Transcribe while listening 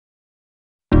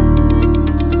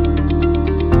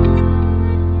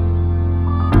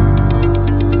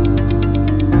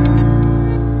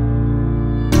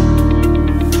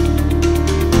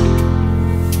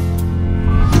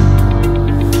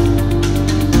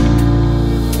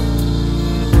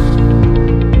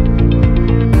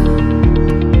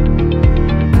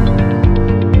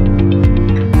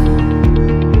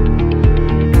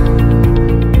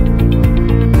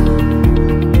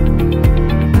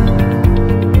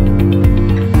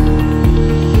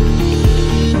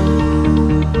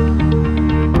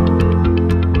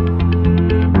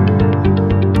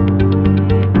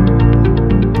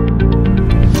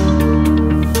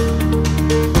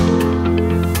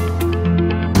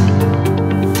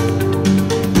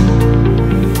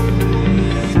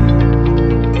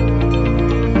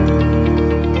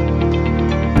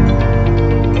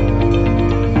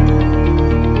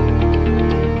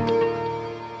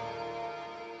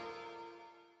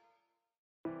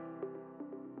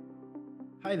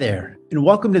Hi there, and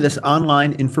welcome to this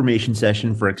online information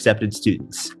session for accepted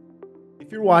students.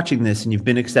 If you're watching this and you've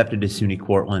been accepted to SUNY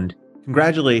Cortland,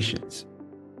 congratulations.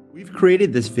 We've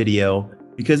created this video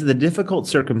because of the difficult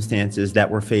circumstances that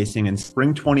we're facing in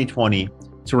spring 2020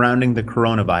 surrounding the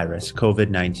coronavirus,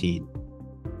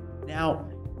 COVID-19. Now,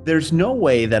 there's no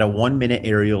way that a 1-minute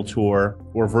aerial tour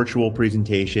or virtual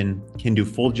presentation can do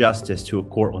full justice to a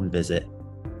Cortland visit.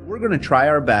 We're going to try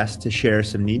our best to share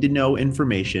some need-to-know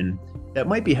information that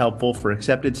might be helpful for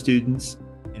accepted students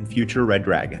and future Red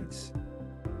Dragons.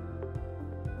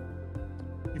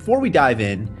 Before we dive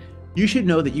in, you should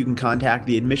know that you can contact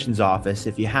the admissions office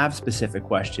if you have specific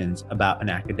questions about an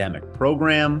academic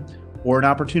program or an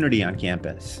opportunity on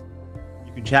campus.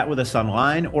 You can chat with us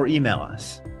online or email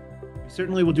us. We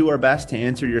certainly will do our best to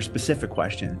answer your specific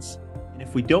questions, and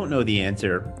if we don't know the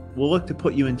answer, we'll look to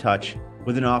put you in touch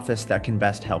with an office that can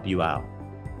best help you out.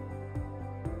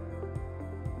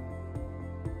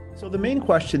 So the main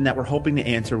question that we're hoping to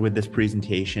answer with this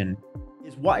presentation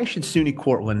is, why should SUNY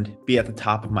Cortland be at the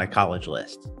top of my college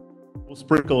list? We'll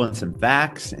sprinkle in some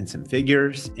facts and some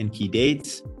figures and key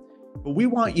dates, but we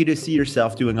want you to see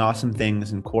yourself doing awesome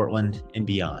things in Cortland and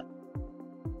beyond.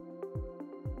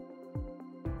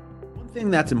 One thing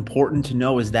that's important to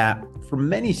know is that for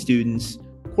many students,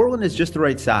 Cortland is just the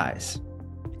right size.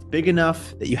 It's big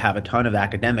enough that you have a ton of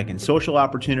academic and social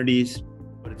opportunities,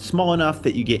 but it's small enough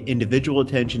that you get individual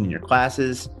attention in your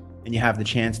classes and you have the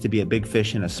chance to be a big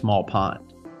fish in a small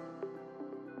pond.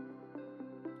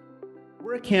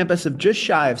 We're a campus of just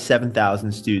shy of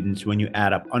 7,000 students when you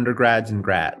add up undergrads and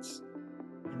grads.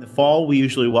 In the fall, we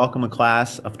usually welcome a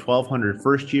class of 1,200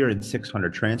 first year and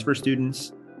 600 transfer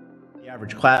students. The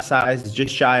average class size is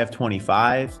just shy of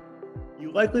 25.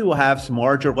 You likely will have some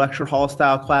larger lecture hall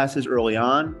style classes early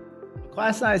on.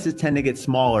 Class sizes tend to get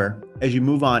smaller as you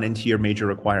move on into your major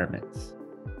requirements.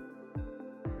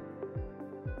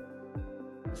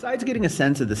 Besides getting a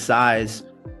sense of the size,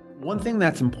 one thing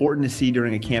that's important to see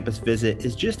during a campus visit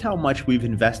is just how much we've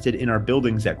invested in our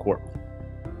buildings at Cortland.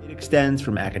 It extends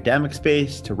from academic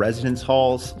space to residence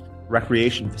halls,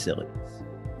 recreation facilities.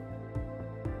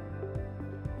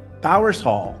 Bowers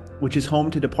Hall, which is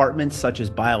home to departments such as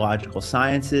biological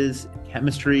sciences,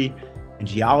 chemistry, and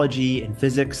geology and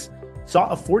physics, saw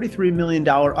a $43 million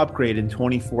upgrade in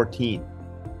 2014.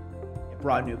 It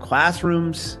brought new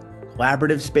classrooms,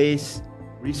 collaborative space,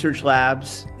 research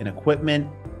labs, and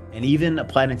equipment, and even a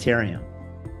planetarium.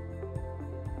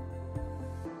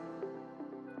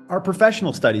 Our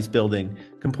professional studies building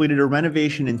completed a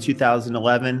renovation in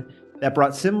 2011 that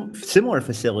brought similar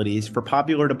facilities for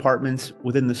popular departments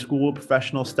within the School of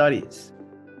Professional Studies.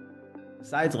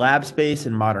 Besides lab space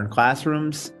and modern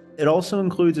classrooms, it also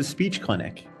includes a speech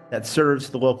clinic that serves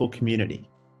the local community.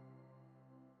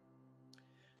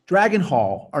 Dragon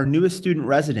Hall, our newest student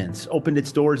residence, opened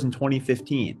its doors in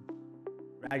 2015.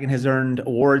 Dragon has earned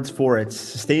awards for its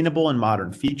sustainable and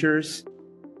modern features.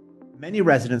 Many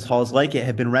residence halls like it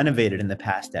have been renovated in the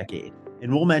past decade,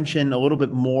 and we'll mention a little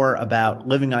bit more about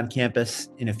living on campus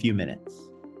in a few minutes.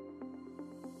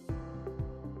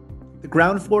 The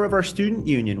ground floor of our student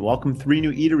union welcomed 3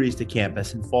 new eateries to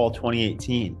campus in fall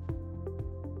 2018.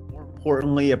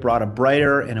 Importantly, it brought a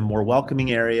brighter and a more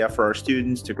welcoming area for our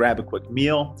students to grab a quick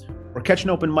meal or catch an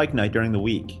open mic night during the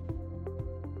week.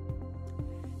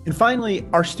 And finally,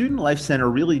 our Student Life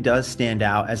Center really does stand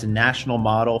out as a national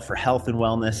model for health and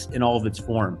wellness in all of its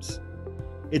forms.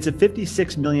 It's a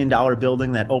 $56 million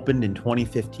building that opened in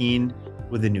 2015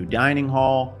 with a new dining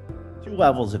hall, 2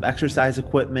 levels of exercise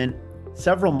equipment,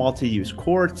 several multi-use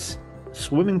courts, a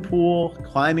swimming pool,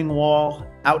 climbing wall,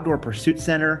 outdoor pursuit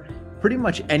center, pretty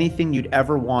much anything you'd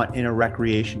ever want in a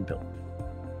recreation building.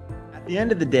 At the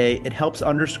end of the day, it helps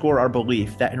underscore our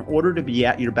belief that in order to be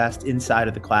at your best inside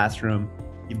of the classroom,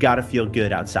 you've got to feel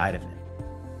good outside of it.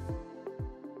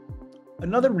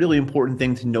 Another really important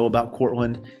thing to know about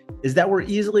Cortland is that we're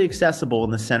easily accessible in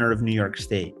the center of New York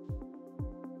State.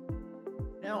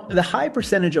 Now, the high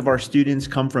percentage of our students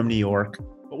come from New York,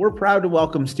 but we're proud to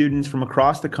welcome students from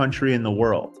across the country and the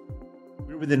world.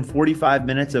 We're within 45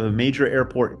 minutes of a major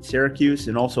airport in Syracuse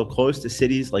and also close to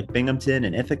cities like Binghamton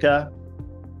and Ithaca.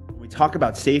 When we talk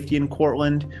about safety in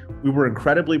Cortland, we were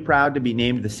incredibly proud to be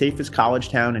named the safest college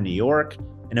town in New York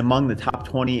and among the top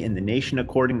 20 in the nation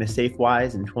according to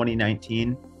SafeWise in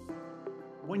 2019.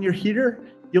 When you're here,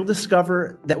 you'll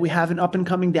discover that we have an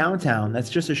up-and-coming downtown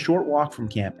that's just a short walk from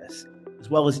campus, as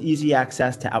well as easy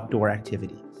access to outdoor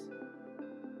activities.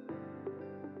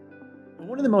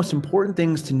 One of the most important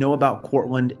things to know about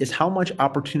Cortland is how much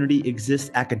opportunity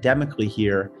exists academically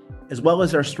here, as well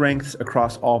as our strengths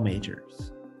across all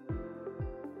majors.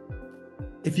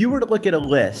 If you were to look at a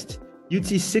list, you'd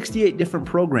see 68 different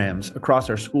programs across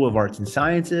our School of Arts and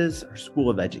Sciences, our School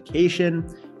of Education,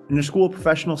 and our School of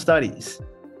Professional Studies.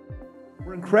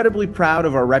 We're incredibly proud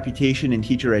of our reputation in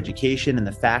teacher education and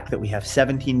the fact that we have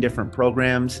 17 different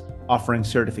programs offering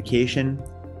certification.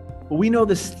 But we know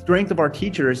the strength of our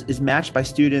teachers is matched by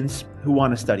students who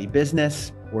want to study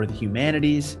business or the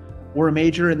humanities or a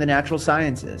major in the natural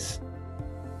sciences.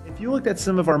 If you looked at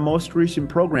some of our most recent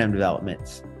program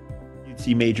developments, you'd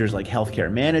see majors like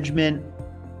healthcare management,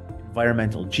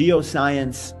 environmental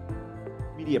geoscience,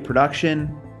 media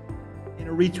production, and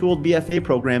a retooled BFA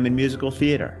program in musical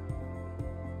theater.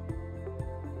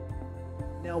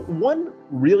 Now, one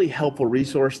really helpful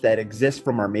resource that exists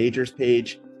from our majors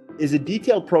page is a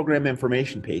detailed program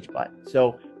information page button.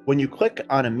 So when you click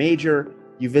on a major,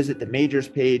 you visit the majors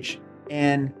page,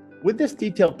 and with this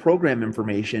detailed program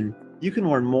information, you can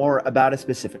learn more about a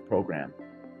specific program.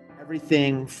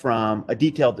 Everything from a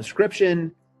detailed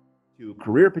description to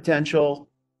career potential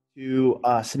to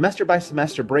a semester by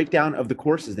semester breakdown of the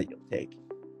courses that you'll take.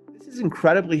 This is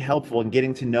incredibly helpful in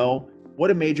getting to know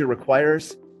what a major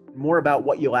requires, more about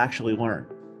what you'll actually learn.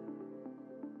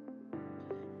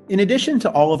 In addition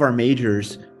to all of our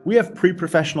majors, we have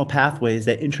pre-professional pathways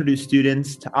that introduce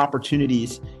students to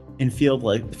opportunities in fields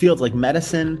like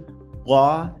medicine,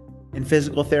 law, and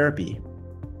physical therapy.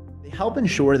 They help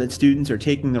ensure that students are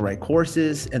taking the right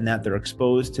courses and that they're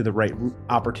exposed to the right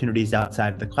opportunities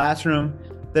outside of the classroom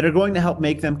that are going to help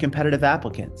make them competitive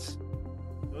applicants.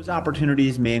 Those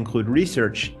opportunities may include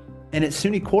research, and at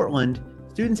SUNY Cortland,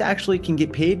 students actually can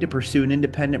get paid to pursue an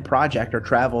independent project or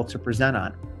travel to present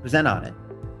on it.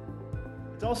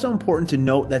 It's also important to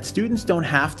note that students don't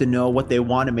have to know what they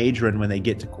want to major in when they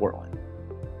get to Cortland.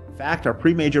 In fact, our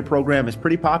pre-major program is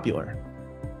pretty popular.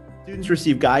 Students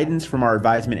receive guidance from our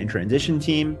advisement and transition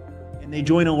team, and they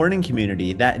join a learning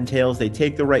community that entails they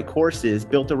take the right courses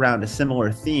built around a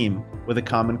similar theme with a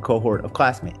common cohort of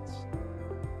classmates.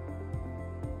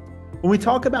 When we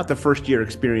talk about the first year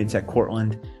experience at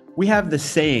Cortland, we have this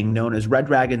saying known as Red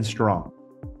Dragon Strong.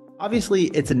 Obviously,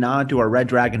 it's a nod to our Red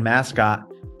Dragon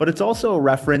mascot, but it's also a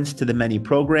reference to the many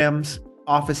programs,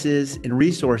 offices, and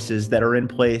resources that are in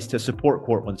place to support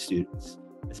Cortland students,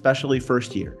 especially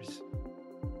first years.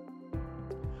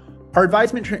 Our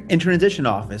Advisement and Transition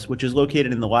Office, which is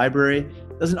located in the library,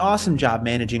 does an awesome job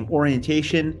managing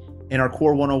orientation and our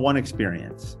Core 101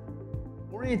 experience.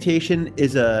 Orientation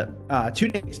is a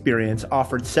two-day experience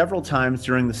offered several times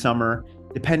during the summer,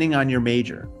 depending on your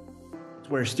major. It's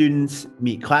where students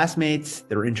meet classmates,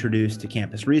 they're introduced to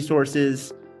campus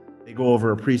resources, they go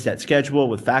over a preset schedule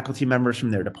with faculty members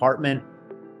from their department.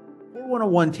 Core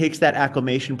 101 takes that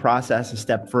acclimation process a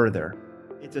step further.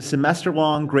 It's a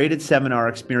semester-long graded seminar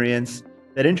experience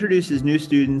that introduces new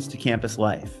students to campus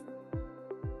life.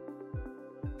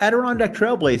 Adirondack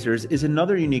Trailblazers is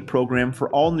another unique program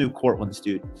for all new Cortland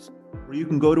students, where you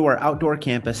can go to our outdoor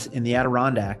campus in the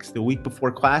Adirondacks the week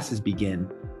before classes begin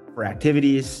for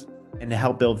activities and to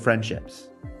help build friendships.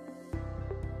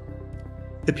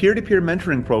 The peer-to-peer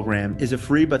mentoring program is a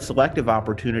free but selective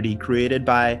opportunity created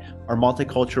by our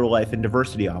Multicultural Life and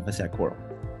Diversity Office at Cortland.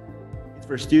 It's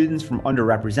for students from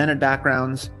underrepresented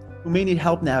backgrounds who may need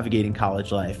help navigating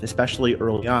college life, especially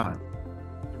early on.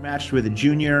 They're matched with a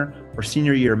junior or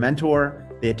senior year mentor,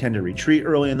 they attend a retreat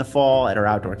early in the fall at our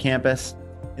outdoor campus,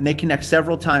 and they connect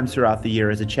several times throughout the year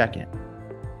as a check-in.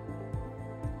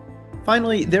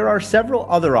 Finally, there are several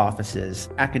other offices,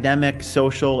 academic,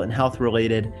 social, and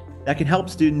health-related, that can help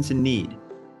students in need.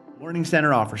 The Learning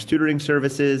Center offers tutoring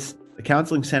services, the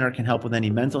Counseling Center can help with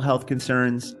any mental health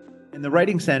concerns, and the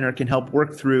Writing Center can help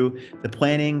work through the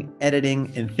planning,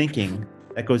 editing, and thinking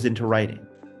that goes into writing.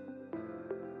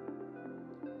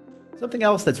 Something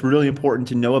else that's really important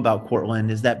to know about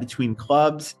Cortland is that between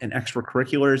clubs and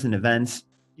extracurriculars and events,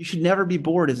 you should never be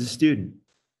bored as a student.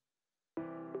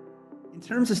 In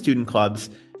terms of student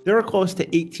clubs, there are close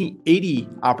to 80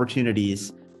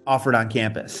 opportunities offered on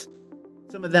campus.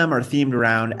 Some of them are themed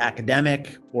around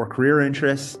academic or career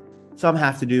interests. Some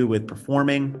have to do with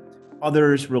performing.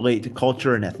 Others relate to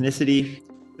culture and ethnicity.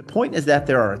 The point is that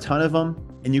there are a ton of them,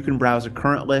 and you can browse a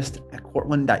current list at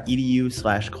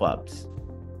cortland.edu/clubs.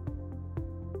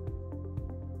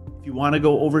 If you want to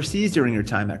go overseas during your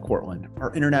time at Cortland,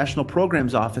 our International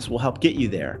Programs Office will help get you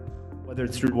there, whether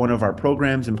it's through one of our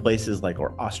programs in places like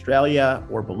Australia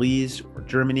or Belize or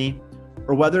Germany,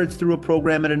 or whether it's through a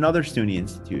program at another SUNY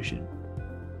institution.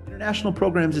 International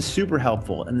Programs is super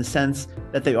helpful in the sense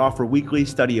that they offer weekly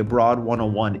Study Abroad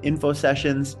 101 info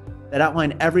sessions that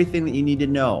outline everything that you need to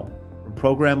know, from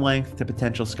program length to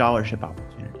potential scholarship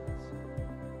opportunities.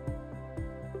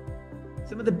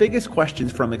 Some of the biggest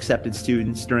questions from accepted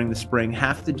students during the spring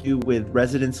have to do with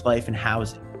residence life and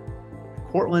housing. At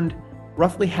Cortland,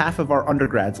 roughly half of our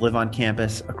undergrads live on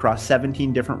campus across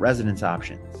 17 different residence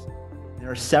options.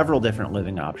 There are several different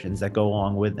living options that go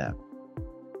along with them.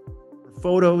 For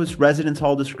photos, residence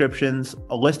hall descriptions,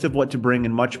 a list of what to bring,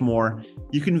 and much more,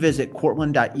 you can visit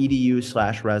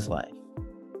cortland.edu/reslife.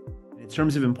 In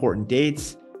terms of important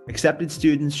dates, accepted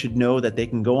students should know that they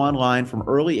can go online from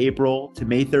early April to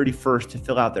May 31st to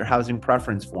fill out their housing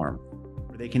preference form,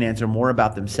 where they can answer more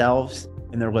about themselves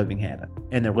and their living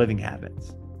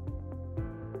habits.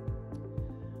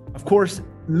 Of course,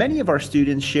 many of our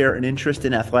students share an interest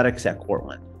in athletics at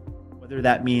Cortland, whether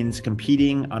that means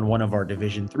competing on one of our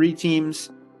Division III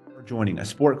teams, or joining a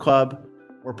sport club,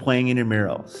 or playing in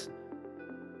intramurals.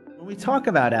 When we talk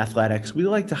about athletics, we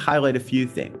like to highlight a few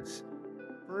things.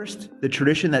 First, the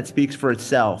tradition that speaks for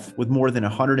itself with more than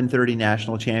 130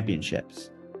 national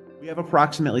championships. We have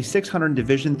approximately 600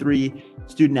 Division III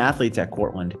student athletes at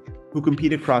Cortland who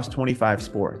compete across 25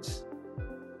 sports.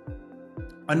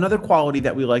 Another quality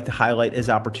that we like to highlight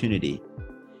is opportunity.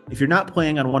 If you're not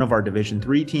playing on one of our Division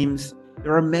III teams,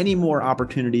 there are many more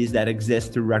opportunities that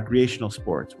exist through recreational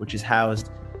sports, which is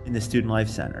housed in the Student Life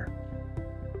Center.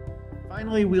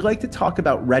 Finally, we like to talk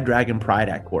about Red Dragon pride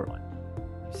at Cortland.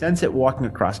 You sense it walking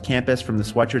across campus from the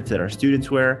sweatshirts that our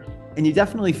students wear, and you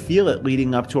definitely feel it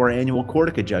leading up to our annual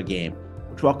Cortica Jug game,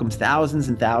 which welcomes thousands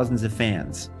and thousands of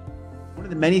fans. One of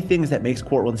the many things that makes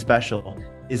Cortland special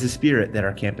is the spirit that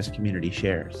our campus community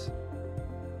shares.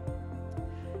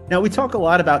 Now, we talk a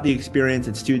lot about the experience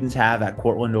that students have at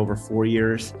Cortland over 4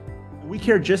 years. We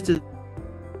care just as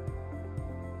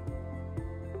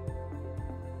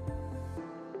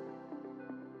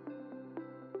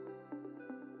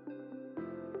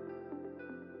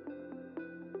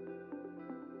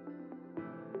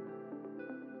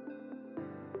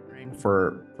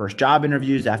for first job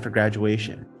interviews after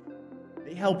graduation.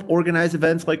 They help organize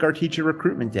events like our Teacher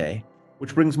Recruitment Day,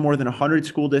 which brings more than 100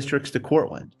 school districts to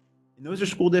Cortland. And those are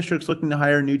school districts looking to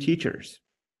hire new teachers.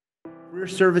 Career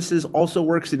Services also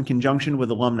works in conjunction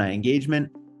with alumni engagement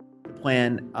to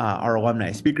plan our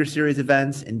alumni speaker series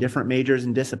events in different majors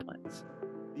and disciplines.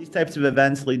 These types of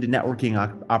events lead to networking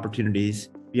opportunities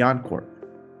beyond Cortland.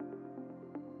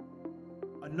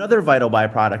 Another vital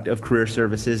byproduct of Career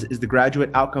Services is the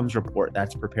Graduate Outcomes Report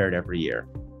that's prepared every year.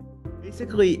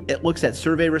 Basically, it looks at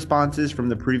survey responses from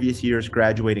the previous year's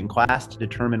graduating class to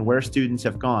determine where students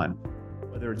have gone,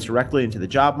 whether it's directly into the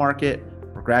job market,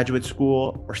 or graduate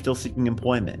school, or still seeking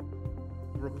employment.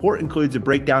 The report includes a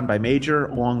breakdown by major,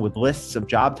 along with lists of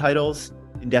job titles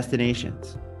and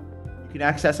destinations. You can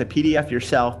access a PDF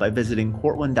yourself by visiting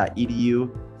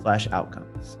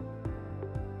cortland.edu/outcomes.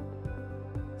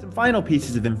 Some final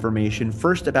pieces of information,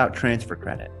 first about transfer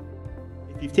credit.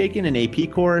 If you've taken an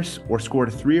AP course or scored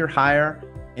a 3 or higher,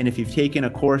 and if you've taken a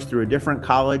course through a different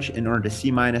college and earned a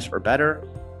C- or better,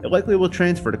 it likely will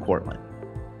transfer to Cortland.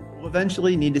 We'll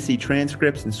eventually need to see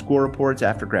transcripts and score reports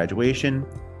after graduation.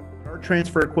 Our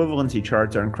transfer equivalency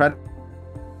charts are incredible.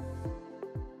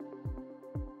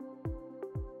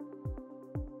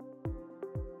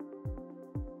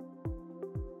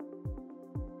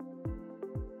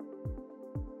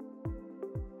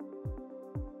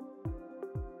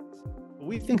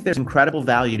 We think there's incredible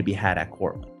value to be had at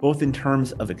Cortland, both in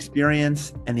terms of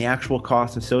experience and the actual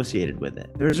costs associated with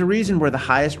it. There's a reason we're the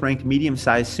highest ranked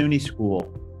medium-sized SUNY school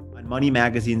on Money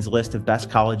Magazine's list of best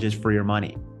colleges for your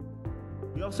money.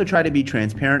 We also try to be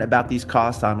transparent about these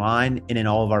costs online and in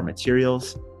all of our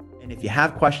materials. And if you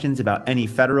have questions about any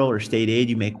federal or state aid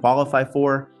you may qualify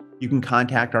for, you can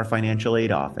contact our financial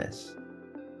aid office.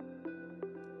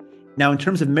 Now, in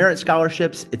terms of merit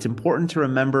scholarships, it's important to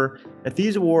remember that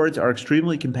these awards are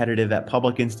extremely competitive at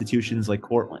public institutions like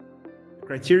Cortland. The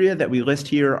criteria that we list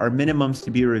here are minimums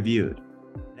to be reviewed.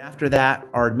 And after that,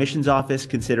 our admissions office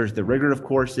considers the rigor of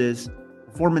courses,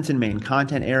 performance in main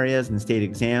content areas and state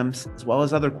exams, as well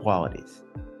as other qualities.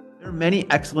 There are many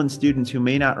excellent students who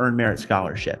may not earn merit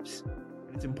scholarships.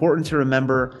 It's important to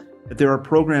remember that there are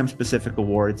program-specific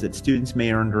awards that students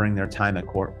may earn during their time at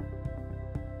Cortland.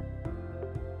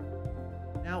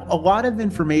 Now, a lot of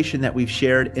information that we've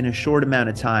shared in a short amount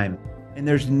of time, and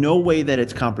there's no way that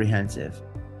it's comprehensive.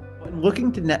 But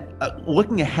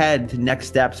looking ahead to next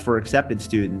steps for accepted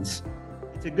students,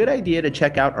 it's a good idea to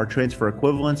check out our transfer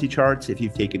equivalency charts if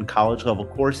you've taken college-level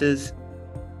courses.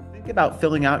 Think about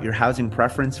filling out your housing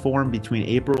preference form between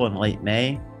April and late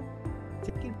May.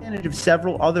 Take advantage of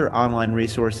several other online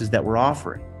resources that we're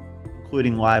offering,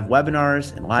 including live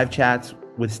webinars and live chats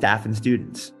with staff and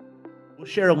students. We'll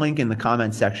share a link in the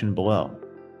comments section below.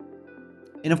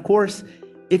 And of course,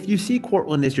 If you see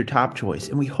Cortland as your top choice,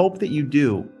 and we hope that you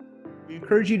do, we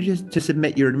encourage you to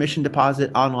submit your admission deposit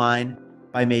online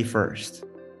by May 1st.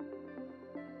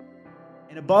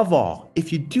 And above all,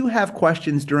 if you do have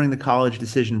questions during the college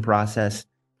decision process,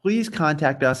 please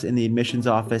contact us in the admissions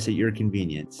office at your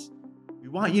convenience. We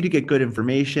want you to get good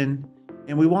information,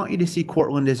 and we want you to see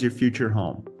Cortland as your future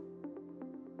home.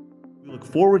 We look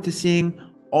forward to seeing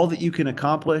all that you can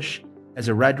accomplish as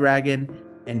a Red Dragon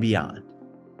and beyond.